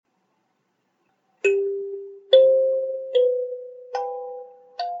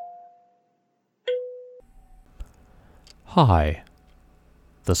Hi,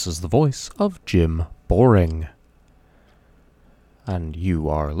 this is the voice of Jim Boring, and you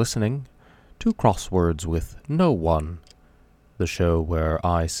are listening to Crosswords with No One, the show where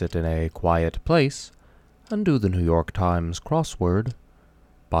I sit in a quiet place and do the New York Times crossword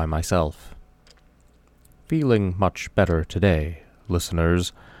by myself. Feeling much better today,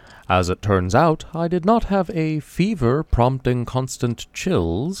 listeners. As it turns out, I did not have a fever prompting constant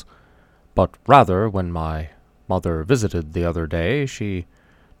chills, but rather when my mother visited the other day, she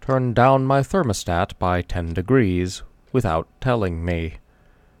turned down my thermostat by 10 degrees without telling me.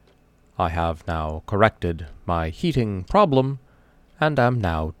 I have now corrected my heating problem and am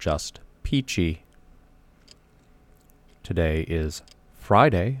now just peachy. Today is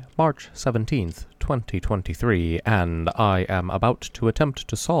Friday, March 17th, 2023, and I am about to attempt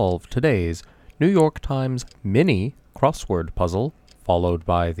to solve today's New York Times mini crossword puzzle, followed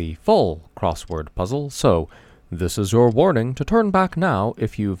by the full crossword puzzle, so this is your warning to turn back now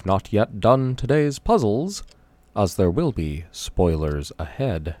if you've not yet done today's puzzles, as there will be spoilers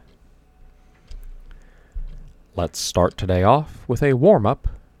ahead. Let's start today off with a warm-up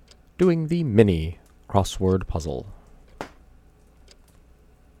doing the mini crossword puzzle.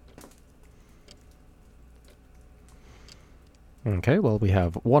 Okay, well, we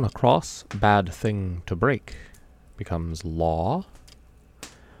have one across, bad thing to break, becomes law.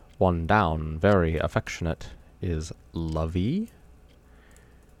 One down, very affectionate, is lovey.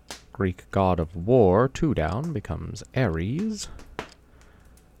 Greek god of war, 2 down, becomes Ares.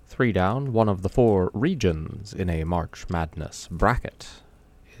 3 down, one of the 4 regions in a March Madness bracket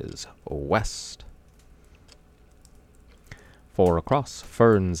is West. 4 across,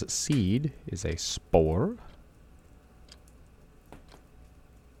 Fern's seed is a spore.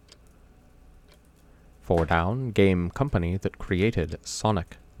 4 down, game company that created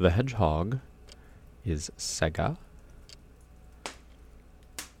Sonic the Hedgehog is Sega.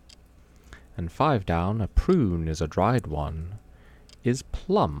 And 5 down, a prune is a dried one, is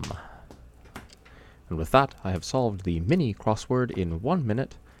plum. And with that, I have solved the mini crossword in 1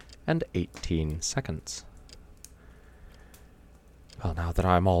 minute and 18 seconds. Well, now that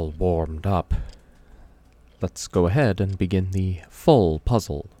I'm all warmed up, let's go ahead and begin the full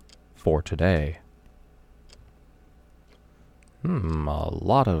puzzle for today. A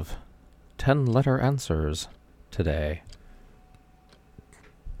lot of 10-letter answers today.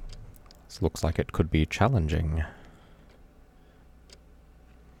 This looks like it could be challenging.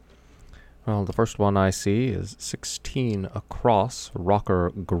 Well, the first one I see is 16 across,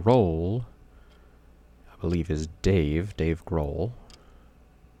 rocker Grohl. I believe is Dave Grohl.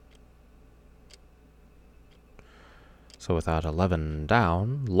 So with that 11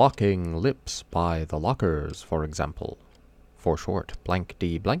 down, locking lips by the lockers, for example. For short, blank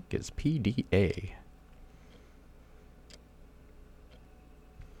D blank is PDA.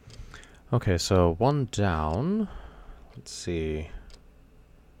 Okay, so 1 down. Let's see.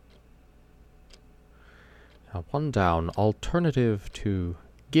 1 down, alternative to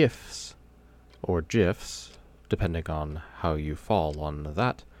GIFs, or GIFs, depending on how you fall on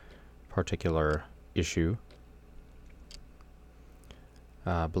that particular issue.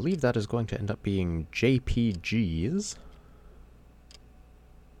 I believe that is going to end up being JPGs.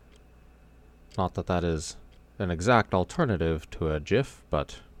 Not that that is an exact alternative to a GIF,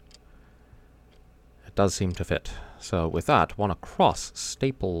 but it does seem to fit. So with that, 1 across,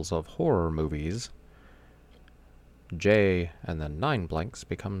 staples of horror movies. J and then 9 blanks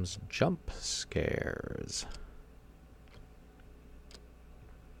becomes jump scares.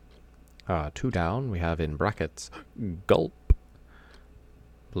 2 down, we have in brackets gulp.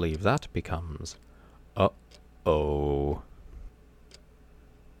 Believe that becomes uh-oh.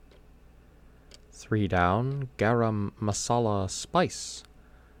 3 down, garam masala spice.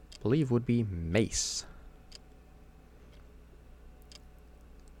 Believe would be mace.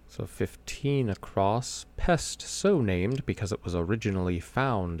 So 15 across, pest so named because it was originally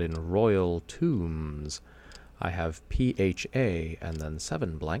found in royal tombs. I have PHA and then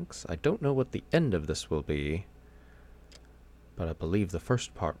 7 blanks. I don't know what the end of this will be, but I believe the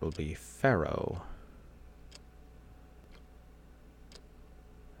first part will be pharaoh.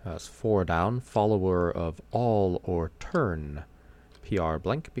 That's 4 down, follower of all or turn. PR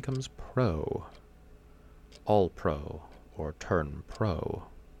blank becomes pro. All pro or turn pro.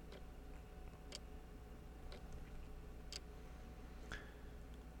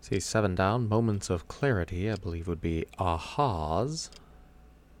 See 7 down, moments of clarity, I believe would be ahas.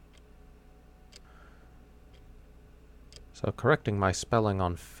 So correcting my spelling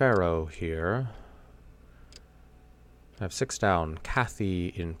on pharaoh here. I have 6 down, Kathy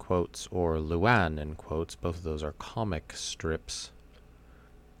in quotes or Luann in quotes. Both of those are comic strips.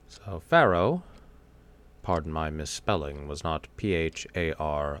 So Pharaoh, pardon my misspelling, was not P-H-A-R-O-H,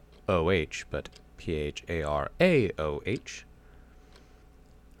 but P-H-A-R-A-O-H.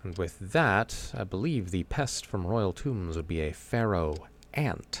 And with that, I believe the pest from Royal Tombs would be a Pharaoh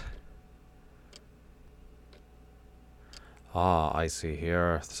ant. Ah, I see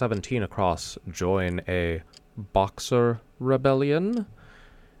here. 17 across, join a Boxer Rebellion.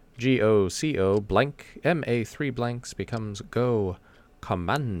 G-O-C-O blank M-A 3 blanks becomes Go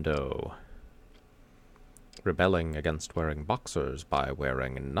Commando. Rebelling against wearing boxers by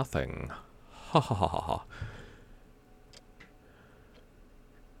wearing nothing. Ha ha ha ha.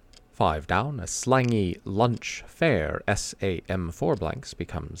 5 down, a slangy lunch fare. S-A-M 4 blanks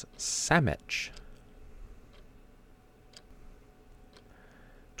becomes Samich.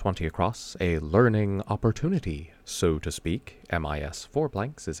 20 across, a learning opportunity, so to speak. MIS 4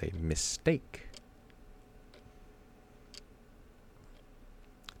 blanks is a mistake.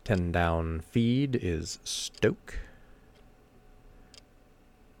 10 down, feed is stoke.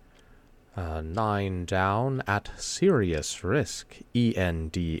 9 down, at serious risk,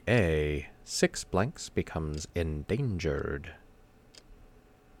 ENDA 6 blanks becomes endangered.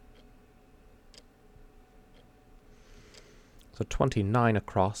 So 29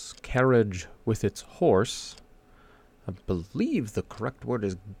 across, carriage with its horse. I believe the correct word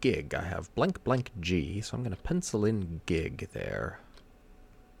is gig. I have blank blank G, so I'm going to pencil in gig there.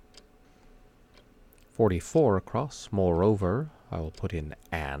 44 across, moreover, I will put in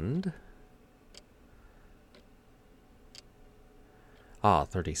and.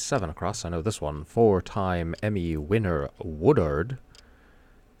 37 across, I know this one. 4-time Emmy winner Woodard.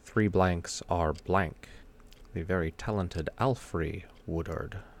 3 blanks are blank. The very talented Alfre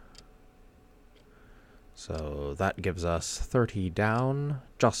Woodard. So that gives us 30 down.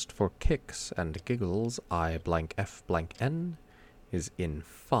 Just for kicks and giggles, I blank F blank N is in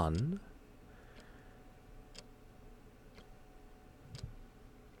fun.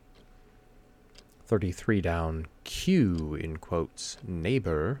 $33 down, Q in quotes,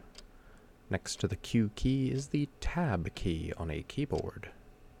 neighbor. Next to the Q key is the tab key on a keyboard.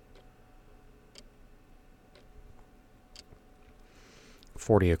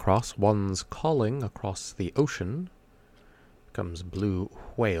 40 across, one's calling across the ocean becomes blue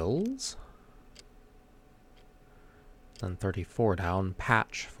whales. Then 34 down,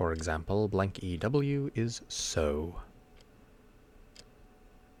 patch, for example, blank EW is so.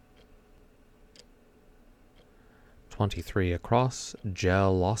 23 across,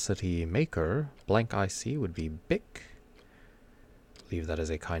 gelosity maker, blank IC would be Bic. I believe that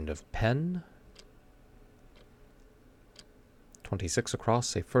is a kind of pen. 26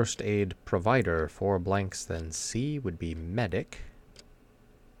 across, a first aid provider, 4 blanks, then C would be medic.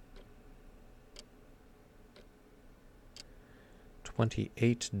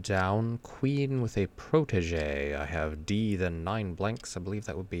 28 down, queen with a protege. I have D, then 9 blanks. I believe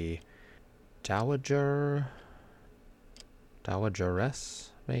that would be dowager. Dowageress,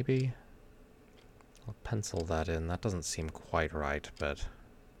 maybe? I'll pencil that in. That doesn't seem quite right, but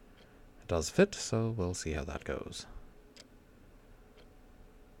it does fit, so we'll see how that goes.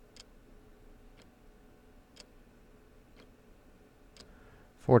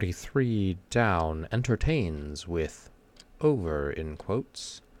 $43 down, entertains with over in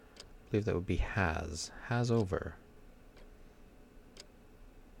quotes. I believe that would be has over.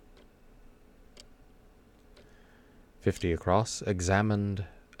 $50 across, examined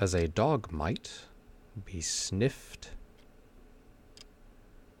as a dog might, be sniffed.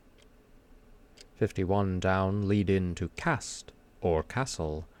 51 down, lead in to cast or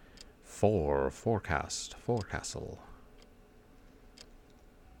castle, forecast, forecastle.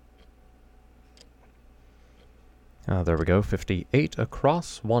 There we go, 58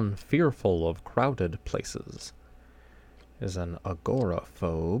 across, one fearful of crowded places is an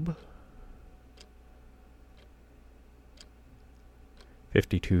agoraphobe.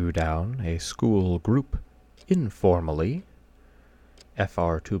 52 down, a school group informally.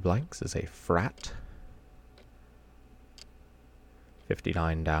 FR 2 blanks is a frat.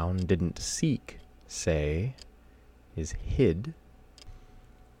 59 down, didn't seek, say, is hid.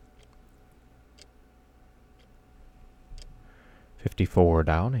 54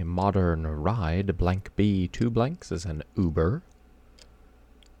 down, a modern ride, blank B 2 blanks is an Uber.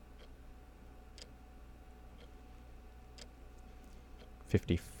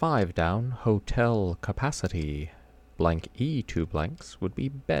 55 down, hotel capacity, blank E 2 blanks would be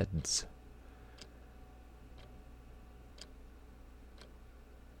beds.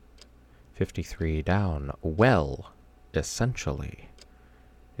 53 down, well, essentially,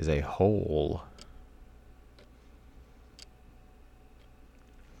 is a whole.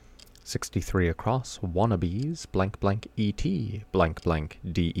 63 across, wannabes, blank blank ET, blank blank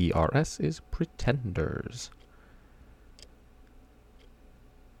DERS is pretenders.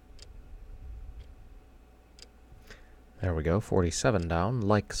 There we go, 47 down,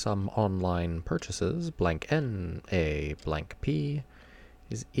 like some online purchases, blank N, A, blank P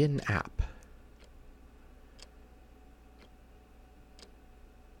is in-app.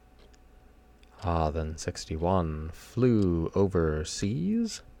 Then 61, flew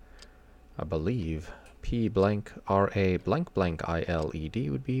overseas. I believe P blank RA blank blank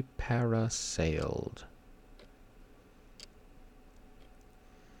ILED would be parasailed.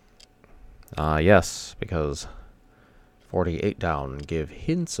 Yes, because 48 down, give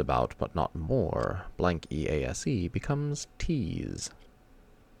hints about but not more, blank EASE becomes tease.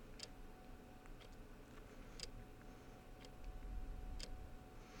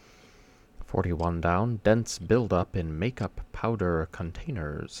 $41 down, dense buildup in makeup powder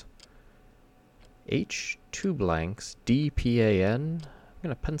containers. H, two blanks, DPAN. I'm going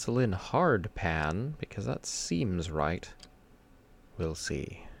to pencil in hard pan because that seems right. We'll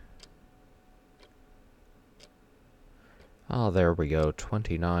see. There we go.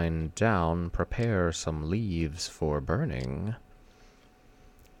 29 down. Prepare some leaves for burning.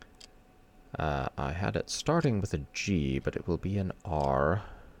 I had it starting with a G, but it will be an R.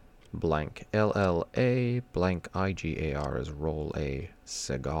 Blank LLA, blank IGAR is roll a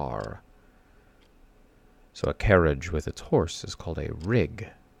cigar. So a carriage with its horse is called a rig,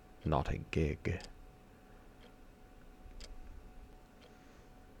 not a gig.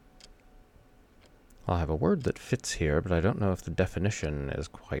 I have a word that fits here, but I don't know if the definition is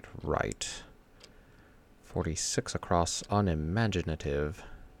quite right. 46 across, unimaginative.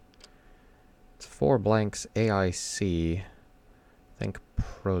 It's 4 blanks, AIC. Think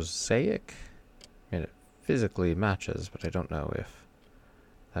prosaic? I mean, it physically matches, but I don't know if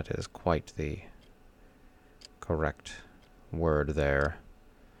that is quite the correct word there.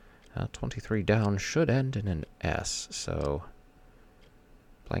 23 down should end in an S, so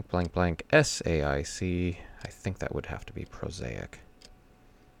blank blank blank SAIC. I think that would have to be prosaic.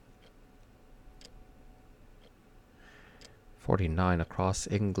 49 across,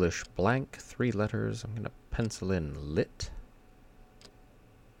 English blank, 3 letters. I'm going to pencil in lit.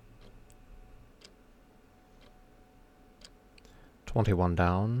 $21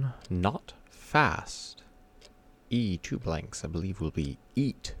 down, not fast. E, 2 blanks, I believe will be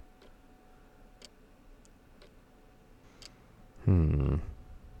eat. Well,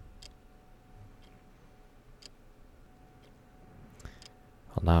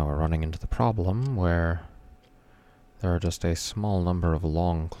 now we're running into the problem where there are just a small number of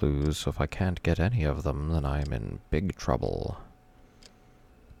long clues, so if I can't get any of them, then I'm in big trouble.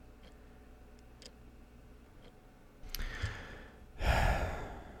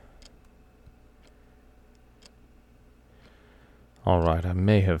 Alright, I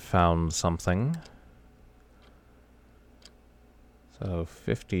may have found something. So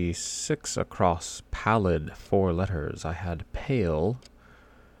 56 across, pallid, 4 letters. I had pale,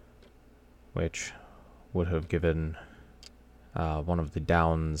 which would have given one of the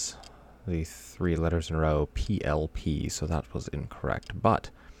downs the 3 letters in a row, PLP, so that was incorrect.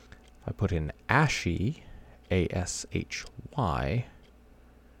 But if I put in ashy, ASHY,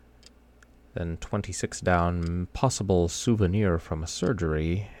 then 26 down, possible souvenir from a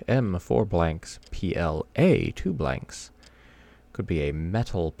surgery, M, 4 blanks, PLA, 2 blanks. Could be a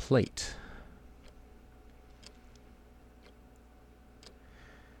metal plate.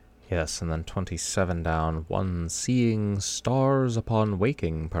 Yes, and then 27 down, one seeing stars upon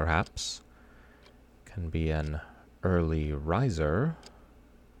waking, perhaps. Can be an early riser.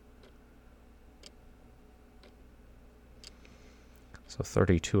 So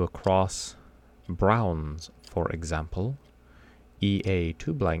 32 across, browns, for example. EA,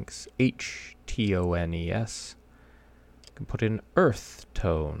 2 blanks, HTONES. Can put in earth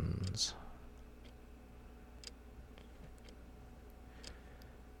tones.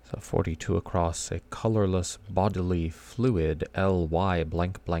 So 42 across, a colorless bodily fluid, LY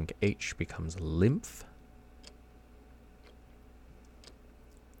blank blank H becomes lymph.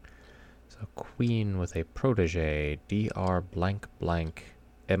 So queen with a protege, DR blank blank,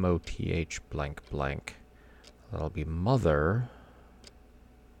 MOTH blank blank. That'll be mother.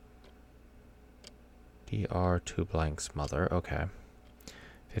 DR 2 blanks mother, okay.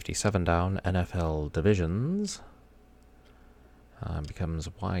 57 down, NFL divisions. Becomes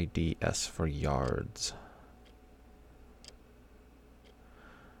YDS for yards.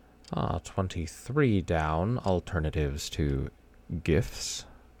 23 down. Alternatives to GIFs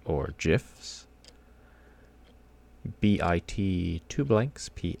or GIFs. BIT 2 blanks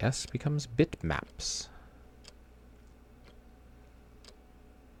PS becomes bitmaps.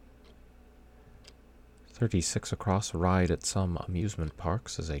 $36 across. Ride at some amusement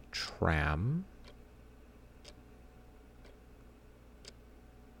parks as a tram.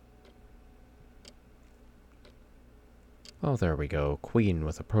 Oh, there we go. Queen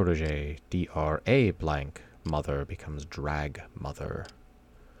with a protege. DRA blank. Mother becomes drag mother.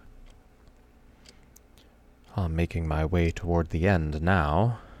 I'm making my way toward the end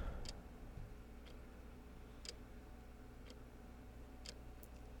now.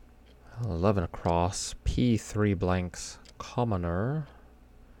 $11 across. P3 blanks. Commoner.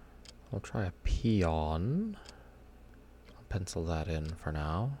 I'll try a peon. I'll pencil that in for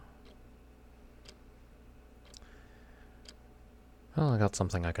now. Well, I got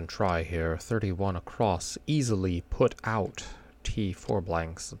something I can try here. 31 across. Easily put out. T4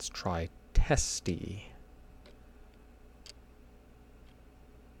 blanks. Let's try testy.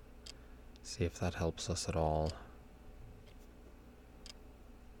 See if that helps us at all.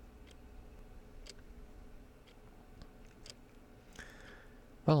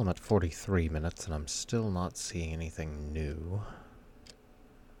 Well, I'm at 43 minutes and I'm still not seeing anything new.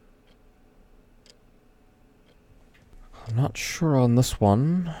 I'm not sure on this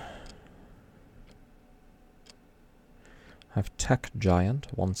one. I have Tech Giant,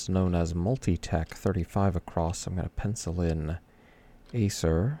 once known as Multitech, 35 across. I'm going to pencil in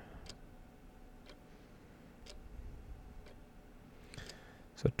Acer.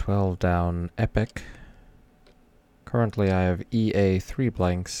 So 12 down, Epic. Currently I have EA 3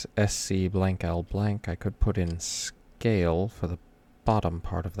 blanks, SC blank L blank. I could put in Scale for the bottom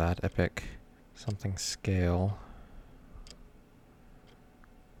part of that, Epic. Something Scale.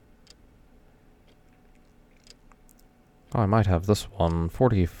 Oh, I might have this one.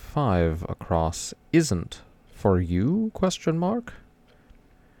 45 across. Isn't for you? Question mark?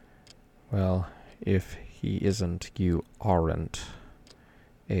 Well, if he isn't, you aren't.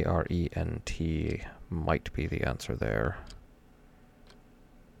 ARENT might be the answer there.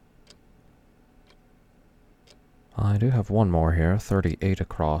 I do have one more here. 38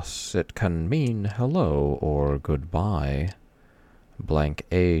 across. It can mean hello or goodbye. Blank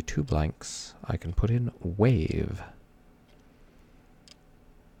A, 2 blanks. I can put in wave.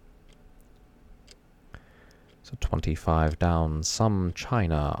 So 25 down, some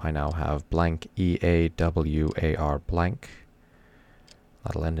China. I now have blank EAWAR blank.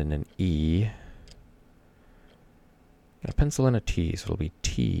 That'll end in an E. I'm gonna pencil in a T, so it'll be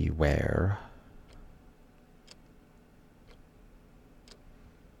T-ware.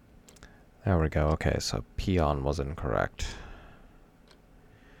 There we go. Okay, so peon was incorrect.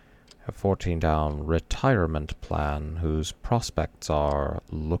 Have 14 down, retirement plan, whose prospects are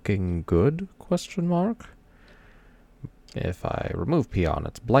looking good? Question mark. If I remove peon,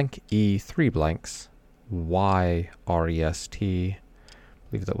 it's blank E, 3 blanks, Y, R-E-S-T. I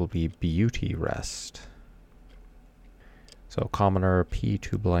believe that will be beauty rest. So commoner, P,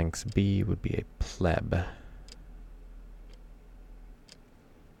 2 blanks, B would be a pleb.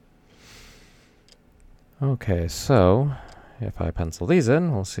 Okay, so if I pencil these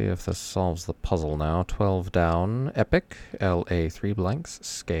in, we'll see if this solves the puzzle now. 12 down, epic, LA 3 blanks,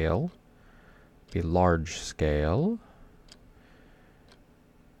 scale, be large scale.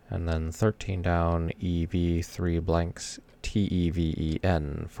 And then 13 down, EV 3 blanks,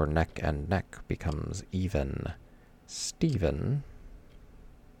 TEVEN for neck and neck becomes even. Steven.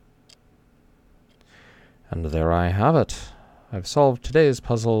 And there I have it. I've solved today's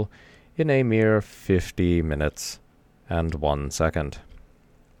puzzle in a mere 50 minutes and 1 second.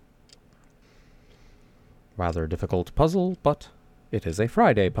 Rather difficult puzzle, but it is a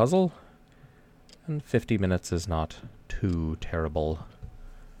Friday puzzle, and 50 minutes is not too terrible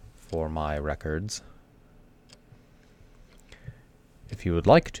for my records. If you would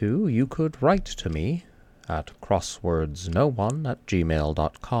like to, you could write to me at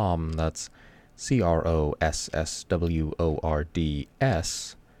crosswordsno1@gmail.com. That's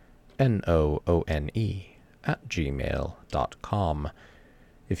CROSSWORDSNOONE@gmail.com.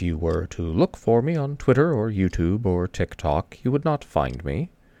 If you were to look for me on Twitter or YouTube or TikTok, you would not find me.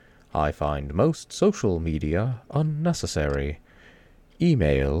 I find most social media unnecessary.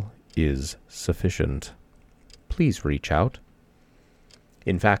 Email is sufficient. Please reach out.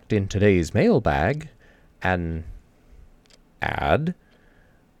 In fact, in today's mailbag, an ad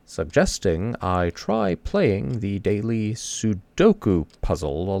suggesting I try playing the daily Sudoku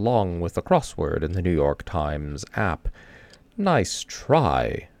puzzle along with the crossword in the New York Times app. Nice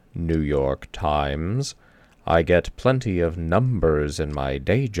try, New York Times. I get plenty of numbers in my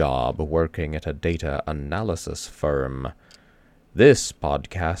day job working at a data analysis firm. This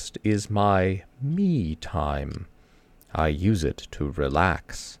podcast is my me time. I use it to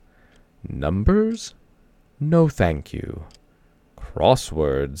relax. Numbers? No thank you.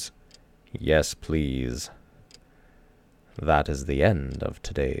 Crosswords? Yes, please. That is the end of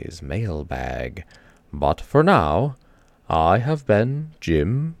today's mailbag. But for now, I have been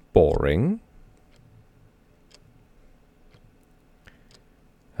Jim Boring,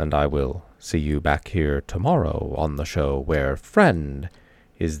 and I will see you back here tomorrow on the show where friend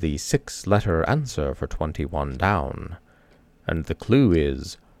is the 6-letter answer for 21 down, and the clue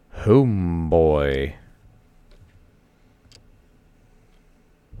is homeboy.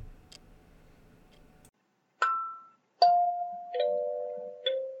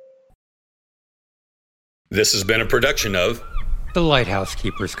 This has been a production of The Lighthouse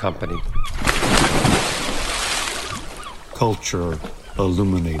Keepers Company. Culture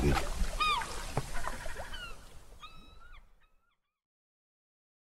illuminated.